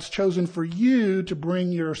path God's chosen for you to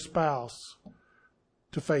bring your spouse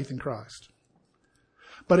to faith in Christ.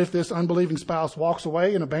 But if this unbelieving spouse walks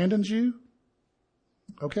away and abandons you,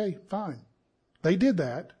 Okay, fine. They did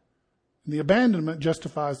that. And the abandonment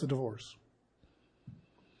justifies the divorce.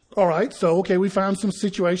 All right, so, okay, we found some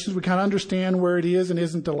situations. We kind of understand where it is and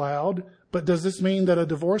isn't allowed. But does this mean that a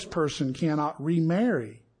divorced person cannot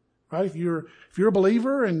remarry? Right? If you're a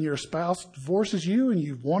believer and your spouse divorces you and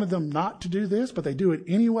you've wanted them not to do this, but they do it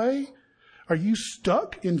anyway, are you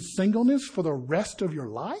stuck in singleness for the rest of your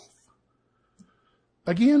life?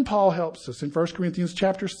 Again, Paul helps us in 1 Corinthians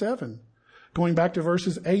chapter 7. Going back to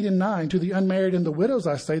verses 8 and 9, to the unmarried and the widows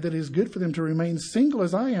I say that it is good for them to remain single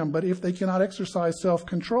as I am, but if they cannot exercise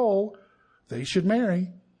self-control, they should marry.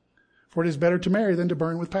 For it is better to marry than to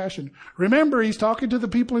burn with passion. Remember, he's talking to the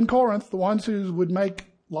people in Corinth, the ones who would make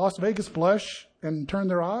Las Vegas blush and turn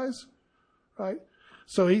their eyes, right?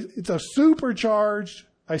 So it's a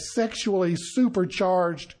sexually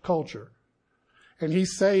supercharged culture. And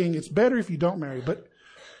he's saying it's better if you don't marry, but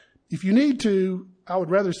if you need to, I would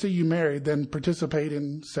rather see you married than participate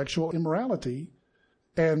in sexual immorality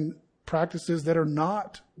and practices that are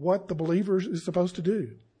not what the believer is supposed to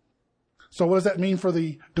do. So what does that mean for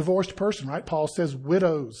the divorced person, right? Paul says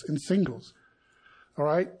widows and singles. All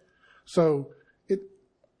right? So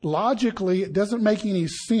logically, it doesn't make any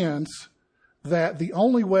sense that the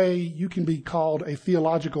only way you can be called a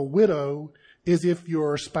theological widow is if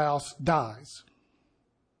your spouse dies.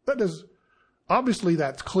 Obviously,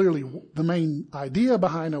 that's clearly the main idea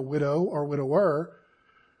behind a widow or widower,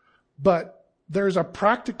 but there's a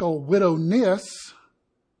practical widowness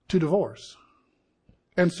to divorce.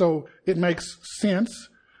 And so it makes sense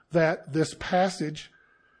that this passage,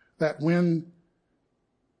 that when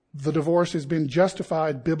the divorce has been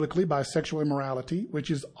justified biblically by sexual immorality,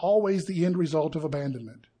 which is always the end result of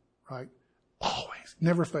abandonment, right? Always,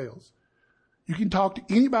 never fails. You can talk to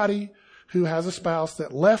anybody who has a spouse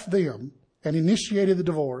that left them and initiated the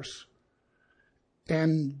divorce,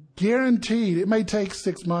 and guaranteed, it may take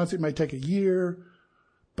 6 months, it may take a year,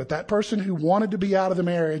 but that person who wanted to be out of the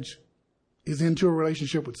marriage is into a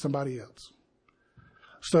relationship with somebody else.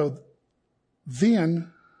 So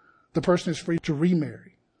then the person is free to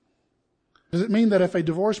remarry. Does it mean that if a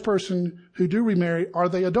divorced person who do remarry, are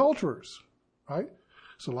they adulterers? Right?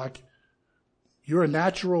 So like you're a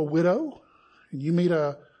natural widow and you meet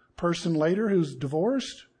a person later who's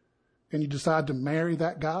divorced and you decide to marry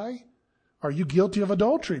that guy, are you guilty of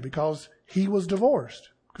adultery because he was divorced?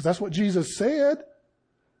 Because that's what Jesus said,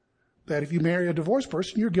 that if you marry a divorced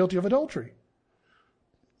person, you're guilty of adultery.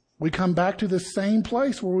 We come back to the same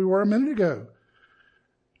place where we were a minute ago.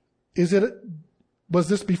 Was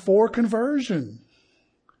this before conversion?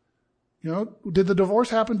 Did the divorce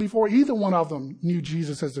happen before either one of them knew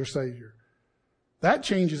Jesus as their Savior? That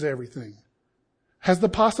changes everything. Has the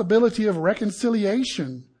possibility of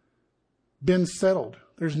reconciliation been settled?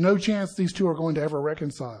 There's no chance these two are going to ever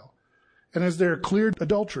reconcile. And is there clear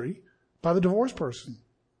adultery by the divorced person?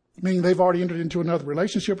 Meaning they've already entered into another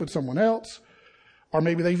relationship with someone else, or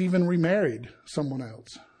maybe they've even remarried someone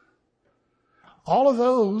else. All of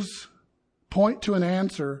those point to an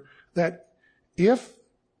answer that if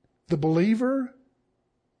the believer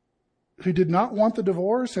who did not want the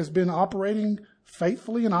divorce has been operating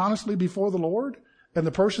faithfully and honestly before the Lord, and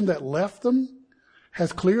the person that left them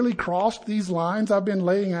has clearly crossed these lines I've been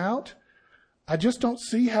laying out, I just don't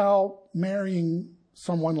see how marrying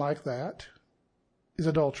someone like that is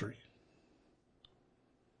adultery.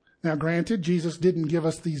 Now, granted, Jesus didn't give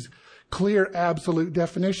us these clear, absolute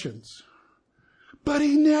definitions. But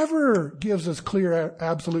he never gives us clear,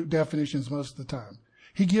 absolute definitions most of the time.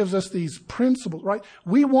 He gives us these principles, right?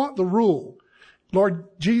 We want the rule. Lord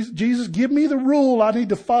Jesus, give me the rule I need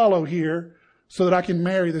to follow here so that I can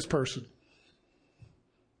marry this person.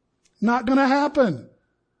 Not going to happen.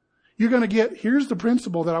 You're going to get, here's the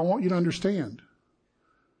principle that I want you to understand.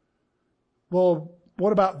 Well,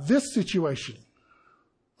 what about this situation?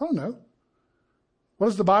 I don't know. What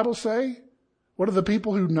does the Bible say? What do the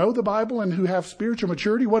people who know the Bible and who have spiritual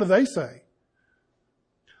maturity, what do they say?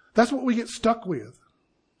 That's what we get stuck with.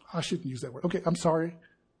 I shouldn't use that word. Okay, I'm sorry.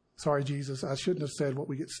 Sorry, Jesus. I shouldn't have said what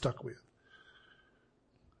we get stuck with.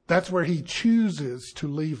 That's where he chooses to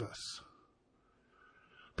leave us.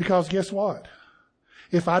 Because guess what?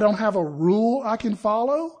 If I don't have a rule I can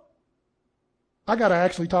follow, I got to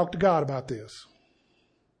actually talk to God about this.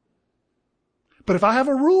 But if I have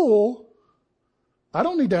a rule, I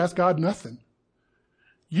don't need to ask God nothing.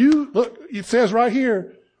 Look, it says right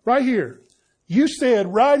here, you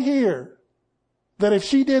said right here that if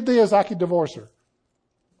she did this, I could divorce her.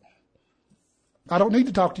 I don't need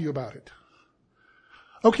to talk to you about it.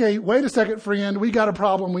 Okay, wait a second, friend. We got a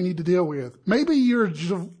problem we need to deal with. Maybe you're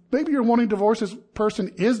wanting to divorce this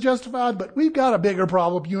person is justified, but we've got a bigger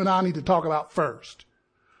problem you and I need to talk about first.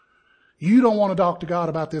 You don't want to talk to God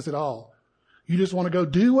about this at all. You just want to go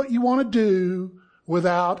do what you want to do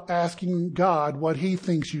without asking God what he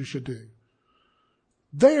thinks you should do.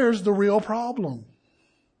 There's the real problem.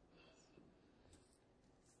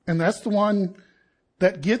 And that's the one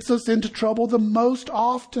that gets us into trouble the most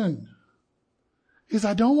often. Is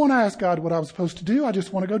I don't want to ask God what I'm supposed to do. I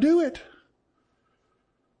just want to go do it.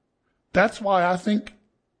 That's why I think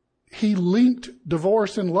he linked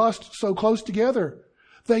divorce and lust so close together.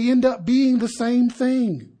 They end up being the same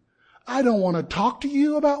thing. I don't want to talk to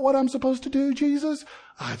you about what I'm supposed to do, Jesus.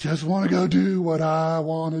 I just want to go do what I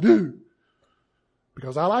want to do.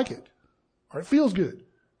 Because I like it. Or it feels good.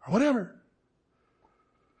 Or whatever.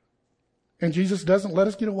 And Jesus doesn't let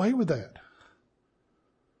us get away with that.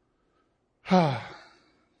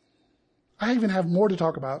 I even have more to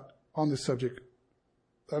talk about on this subject.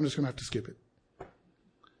 I'm just going to have to skip it.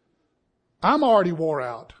 I'm already wore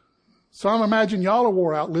out. So I'm imagining y'all are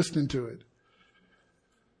wore out listening to it.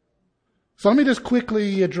 So let me just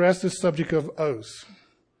quickly address this subject of oaths.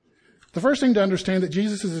 The first thing to understand that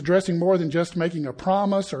Jesus is addressing more than just making a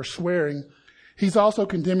promise or swearing. He's also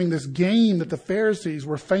condemning this game that the Pharisees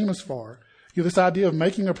were famous for. You know, this idea of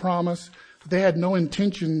making a promise that they had no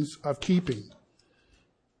intentions of keeping.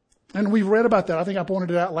 And we've read about that. I think I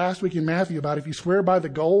pointed it out last week in Matthew about if you swear by the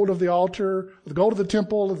gold of the altar, the gold of the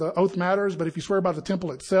temple, the oath matters, but if you swear by the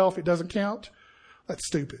temple itself, it doesn't count. That's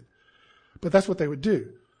stupid. But that's what they would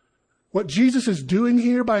do. What Jesus is doing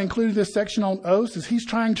here by including this section on oaths is he's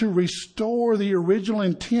trying to restore the original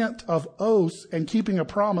intent of oaths and keeping a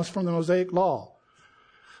promise from the Mosaic law.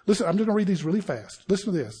 Listen, I'm just going to read these really fast.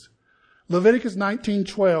 Listen to this. Leviticus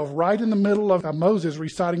 19:12, right in the middle of Moses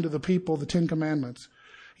reciting to the people the Ten Commandments.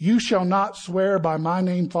 You shall not swear by my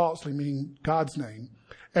name falsely, meaning God's name,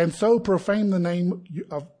 and so profane the name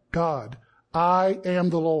of God. I am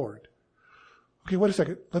the Lord. Okay, wait a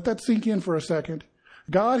second. Let that sink in for a second.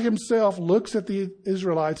 God himself looks at the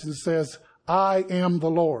Israelites and says, I am the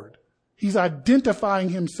Lord. He's identifying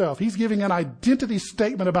himself. He's giving an identity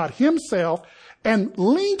statement about himself and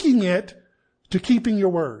linking it to keeping your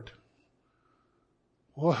word.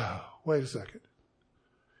 Whoa, wait a second.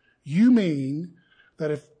 You mean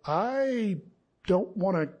that if I don't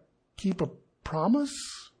want to keep a promise,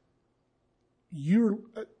 your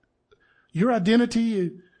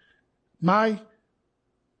identity, let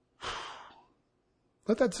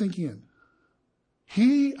that sink in.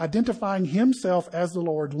 He, identifying himself as the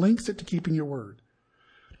Lord, links it to keeping your word.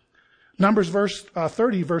 Numbers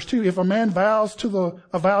 30, verse 2, if a man vows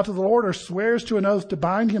a vow to the Lord or swears to an oath to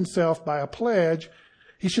bind himself by a pledge,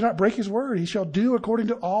 he shall not break his word. He shall do according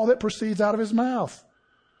to all that proceeds out of his mouth.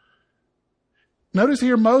 Notice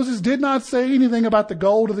here, Moses did not say anything about the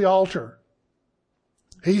gold of the altar.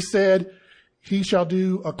 He said, he shall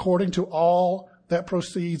do according to all that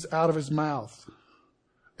proceeds out of his mouth.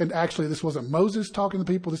 And actually, this wasn't Moses talking to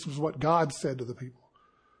the people. This was what God said to the people.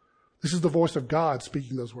 This is the voice of God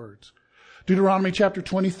speaking those words. Deuteronomy chapter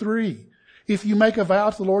 23. If you make a vow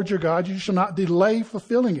to the Lord your God, you shall not delay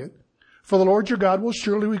fulfilling it. For the Lord your God will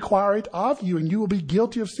surely require it of you, and you will be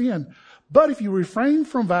guilty of sin. But if you refrain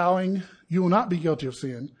from vowing, you will not be guilty of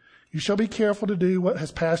sin. You shall be careful to do what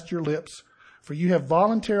has passed your lips, for you have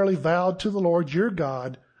voluntarily vowed to the Lord your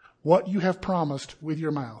God what you have promised with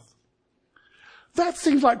your mouth. That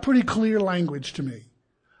seems like pretty clear language to me.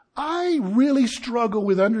 I really struggle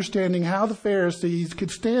with understanding how the Pharisees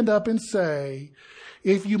could stand up and say,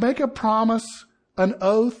 if you make a promise, an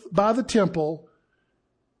oath by the temple,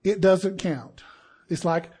 it doesn't count. It's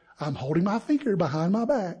like, I'm holding my finger behind my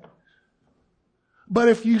back. But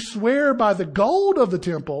if you swear by the gold of the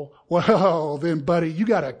temple, well, then, buddy, you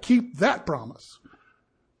got to keep that promise.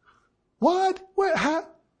 What? How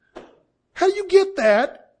do you get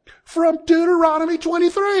that from Deuteronomy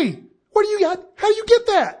 23? How do you get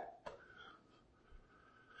that?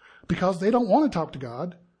 Because they don't want to talk to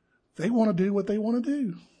God. They want to do what they want to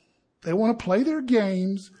do. They want to play their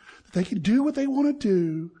games. They can do what they want to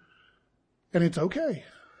do, and it's okay.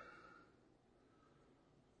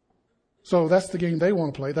 So that's the game they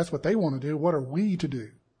want to play. That's what they want to do. What are we to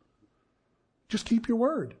do? Just keep your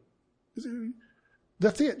word.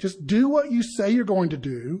 That's it. Just do what you say you're going to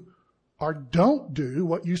do, or don't do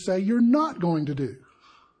what you say you're not going to do.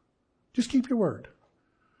 Just keep your word.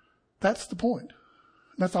 That's the point.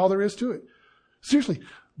 That's all there is to it. Seriously,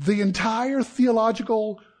 the entire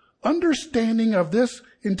theological understanding of this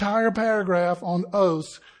entire paragraph on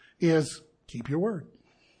oaths is keep your word.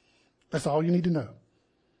 That's all you need to know.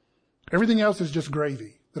 Everything else is just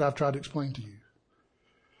gravy that I've tried to explain to you.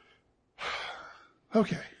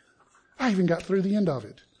 Okay. I even got through the end of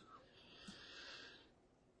it.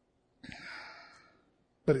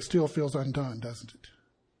 But it still feels undone, doesn't it?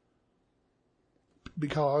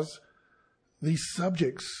 Because these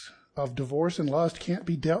subjects of divorce and lust can't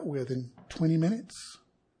be dealt with in 20 minutes,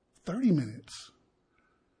 30 minutes.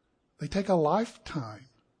 They take a lifetime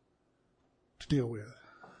to deal with.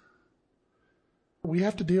 We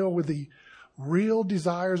have to deal with the real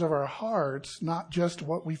desires of our hearts, not just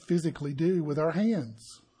what we physically do with our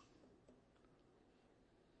hands.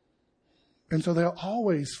 And so they'll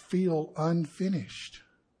always feel unfinished.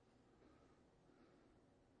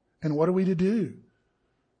 And what are we to do?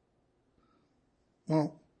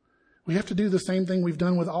 Well, we have to do the same thing we've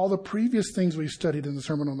done with all the previous things we've studied in the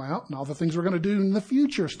Sermon on the Mount and all the things we're going to do in the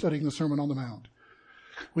future studying the Sermon on the Mount.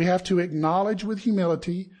 We have to acknowledge with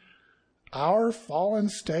humility our fallen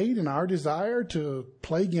state and our desire to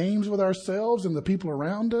play games with ourselves and the people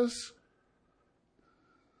around us,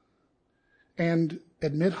 and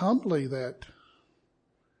admit humbly that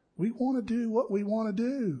we want to do what we want to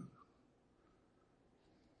do.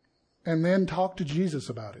 And then talk to Jesus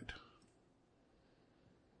about it.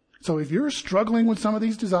 So if you're struggling with some of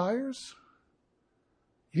these desires,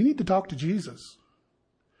 you need to talk to Jesus.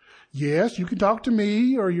 Yes, you can talk to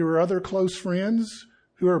me or your other close friends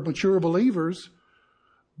who are mature believers,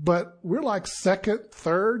 but we're like second,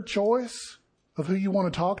 third choice of who you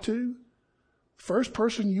want to talk to. First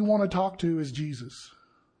person you want to talk to is Jesus.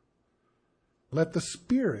 Let the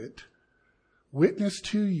Spirit witness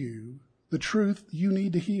to you the truth you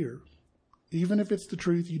need to hear, even if it's the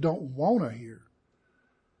truth you don't want to hear.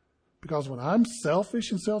 Because when I'm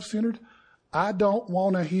selfish and self-centered, I don't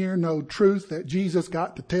want to hear no truth that Jesus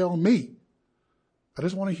got to tell me. I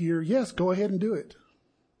just want to hear, yes, go ahead and do it.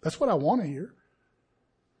 That's what I want to hear.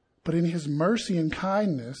 But in His mercy and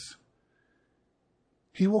kindness,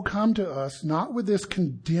 He will come to us not with this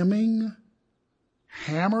condemning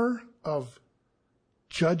hammer of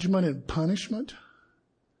judgment and punishment,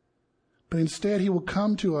 but instead He will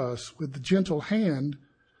come to us with the gentle hand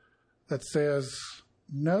that says,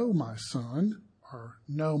 no, my son, or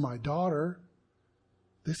no, my daughter,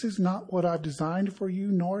 this is not what I've designed for you,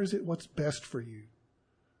 nor is it what's best for you.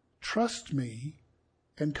 Trust me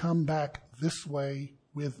and come back this way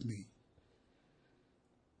with me.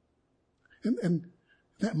 And in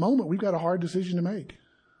that moment, we've got a hard decision to make.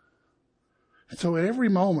 And so at every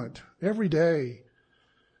moment, every day,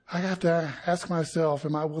 I have to ask myself,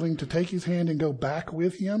 am I willing to take His hand and go back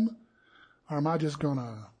with Him? Or am I just going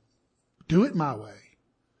to do it my way?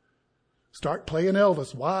 Start playing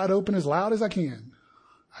Elvis wide open as loud as I can.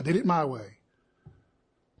 I did it my way.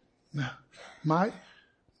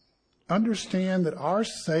 Understand that our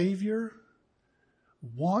Savior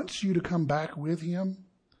wants you to come back with Him,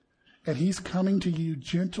 and He's coming to you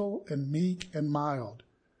gentle and meek and mild,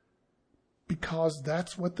 because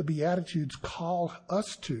that's what the Beatitudes call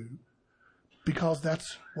us to, because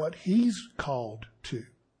that's what He's called to.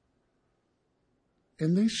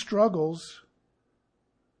 In these struggles,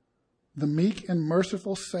 the meek and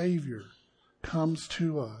merciful Savior comes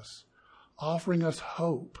to us, offering us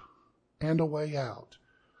hope and a way out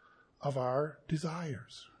of our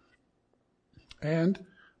desires and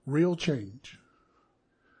real change.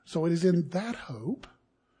 So it is in that hope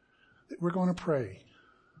that we're going to pray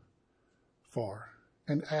for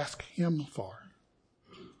and ask Him for.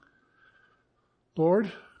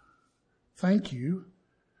 Lord, thank You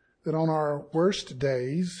that on our worst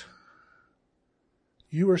days,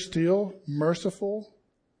 You are still merciful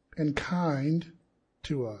and kind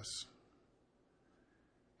to us,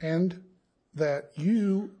 and that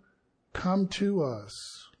You come to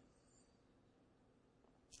us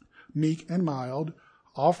meek and mild,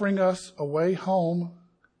 offering us a way home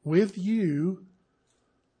with You,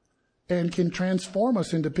 and can transform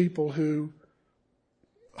us into people who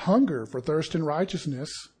hunger for thirst and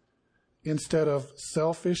righteousness instead of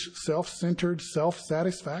selfish, self-centered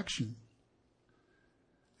self-satisfaction.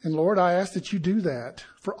 And Lord, I ask that You do that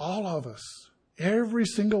for all of us, every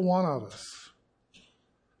single one of us.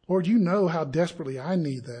 Lord, You know how desperately I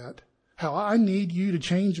need that, how I need You to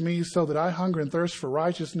change me so that I hunger and thirst for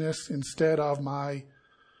righteousness instead of my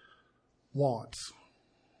wants.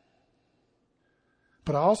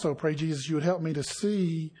 But I also pray, Jesus, You would help me to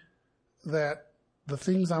see that the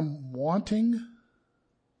things I'm wanting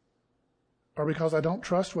are because I don't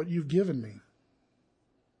trust what You've given me.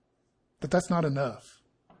 That that's not enough.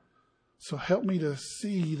 So help me to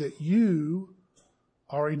see that You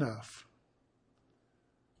are enough.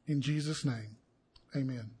 In Jesus' name,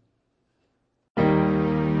 amen.